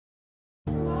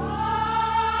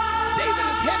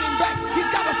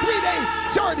3-day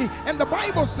journey, and the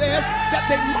Bible says that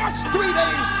they marched 3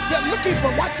 days. They're looking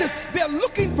for, watch this, they're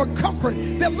looking for comfort.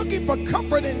 They're looking for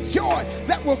comfort and joy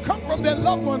that will come from their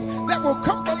loved ones, that will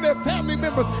come from their family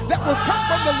members, that will come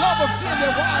from the love of seeing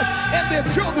their wives and their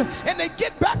children. And they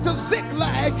get back to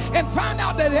Ziklag and find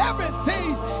out that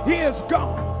everything is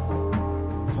gone.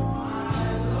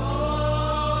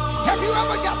 Have you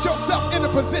ever got yourself in a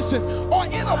position or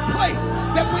in a place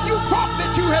that when you thought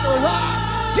that you had arrived,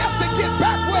 just to get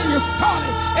back where you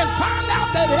started and find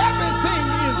out that everything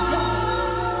is gone?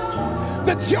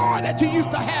 The joy that you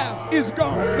used to have is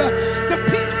gone. The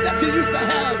peace that you used to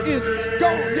have is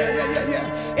gone.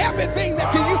 Yeah. Everything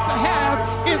that you used to have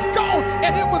is gone.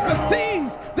 And it was the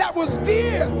things that was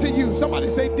dear to you. Somebody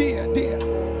say dear, dear.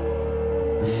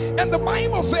 And the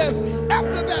Bible says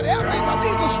after that, everybody,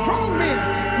 these are strong men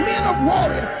of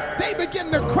warriors. They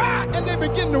begin to cry and they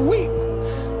begin to weep.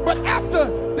 But after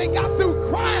they got through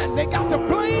crying, they got to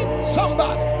blame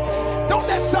somebody. Don't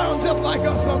that sound just like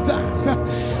us sometimes?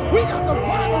 We got to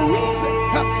find a reason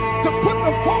to put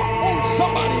the fault on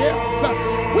somebody else.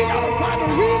 We got to find a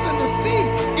reason to see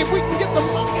if we can get the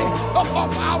monkey up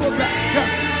off our back.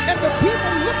 And the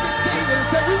people looked at David and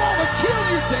said, we want to kill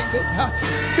you, David,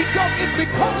 because it's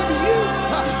because of you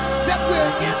that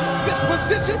we're in this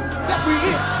position that we're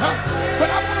in.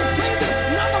 But I want to say this,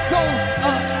 none of those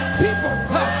people,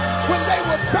 when they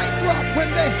were bankrupt, when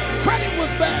their credit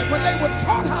was bad, when they were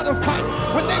taught how to fight,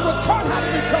 when they were taught how to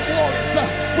become warriors,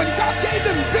 when God gave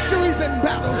them victories in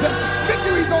battles and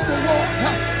victories over war,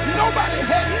 nobody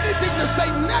had anything to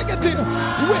say negative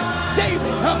with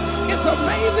David. It's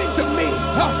amazing to me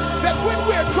that when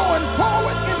we're going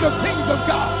forward in the things of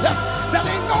God, that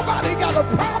ain't nobody got a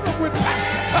problem with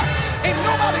pastor, ain't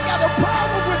nobody got a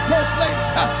problem with first lady,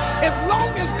 as long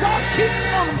as God keeps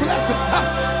on blessing.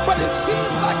 But it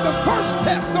seems like the first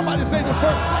test, somebody say the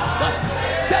first test,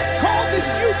 that causes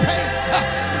you pain,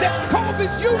 that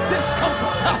causes you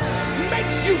discomfort,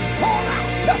 makes you fall out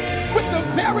with the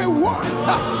very one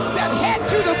that had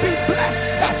you to be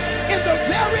blessed in the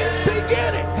very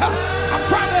beginning. I'm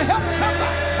trying to help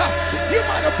somebody. You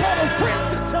might have brought a friend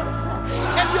to church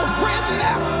and your friend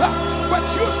left, but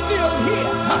you're still here.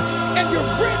 And your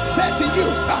friend said to you,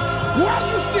 why are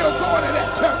you still going to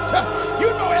that church? You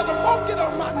know, as a won't get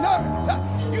on my nerves.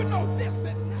 You know this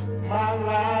and that. My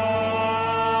life.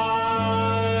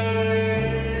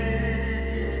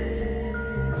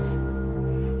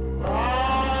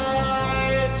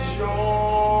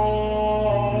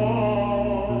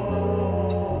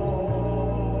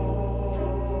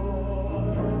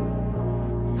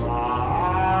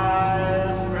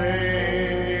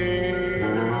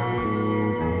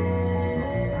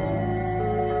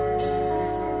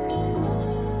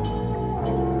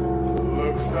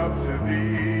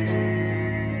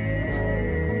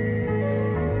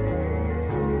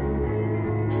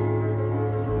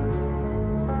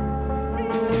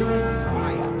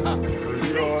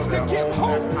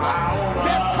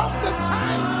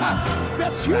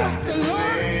 You have to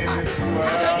learn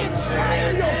how to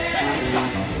inspire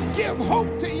yourself. Give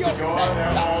hope to yourself.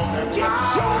 Give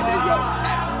joy to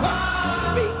yourself.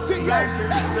 Speak to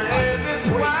yourself.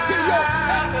 Preach to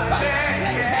yourself.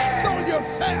 Lay hands on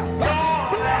yourself.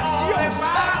 Bless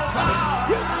yourself.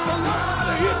 You got to learn how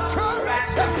to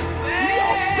encourage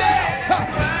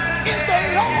yourself in the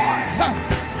Lord,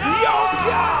 your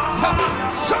God.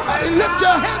 Somebody lift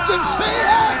your hands and say,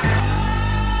 hey.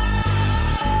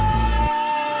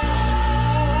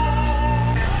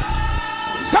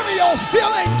 Some of y'all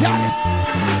still ain't got it,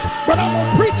 but I'm going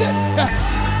to preach it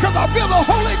because I feel the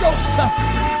Holy Ghost.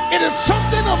 It is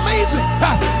something amazing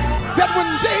that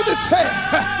when David said,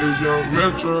 if your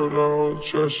metro don't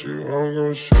trust you, I'm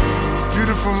going to show you.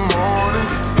 Beautiful morning,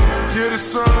 you're the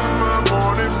sun of my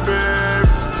morning, babe.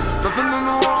 Nothing in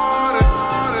the water.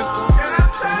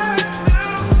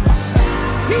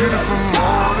 Beautiful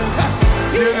morning,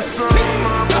 you're the sun of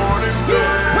my morning,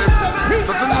 babe.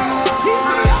 Nothing in the water.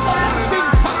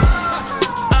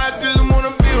 I just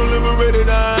wanna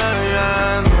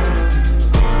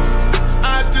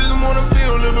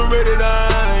feel liberated.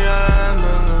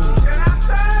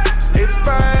 If I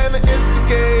ever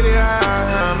instigated,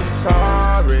 I'm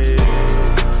sorry.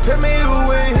 Tell me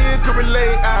who in here could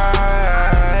relate.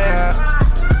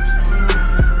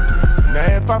 Now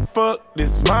if I fuck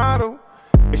this model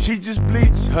and she just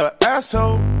bleach her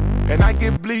asshole, and I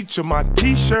get bleach on my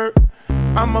t-shirt,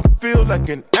 I'ma feel like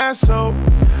an asshole.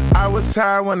 I was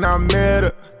high when I met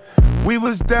her. We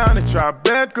was down at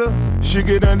Tribeca. She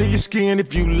get under your skin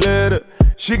if you let her.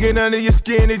 She get under your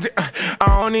skin. I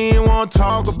don't even want to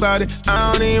talk about it.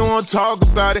 I don't even want to talk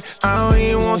about it. I don't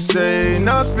even want to say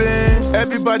nothing.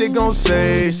 Everybody gon'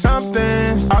 say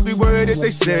something. I'll be worried if they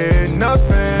say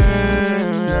nothing.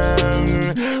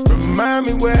 Remind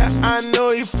me where I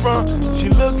know you from. She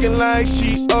looking like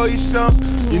she owe you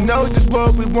something. You know just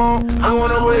what we want. I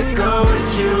wanna wake up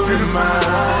with you in my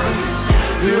morning.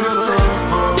 You're the sun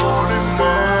for morning,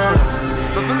 morning.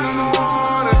 Nothing in the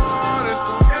morning.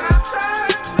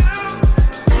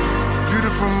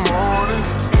 Beautiful morning.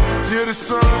 You're the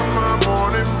sun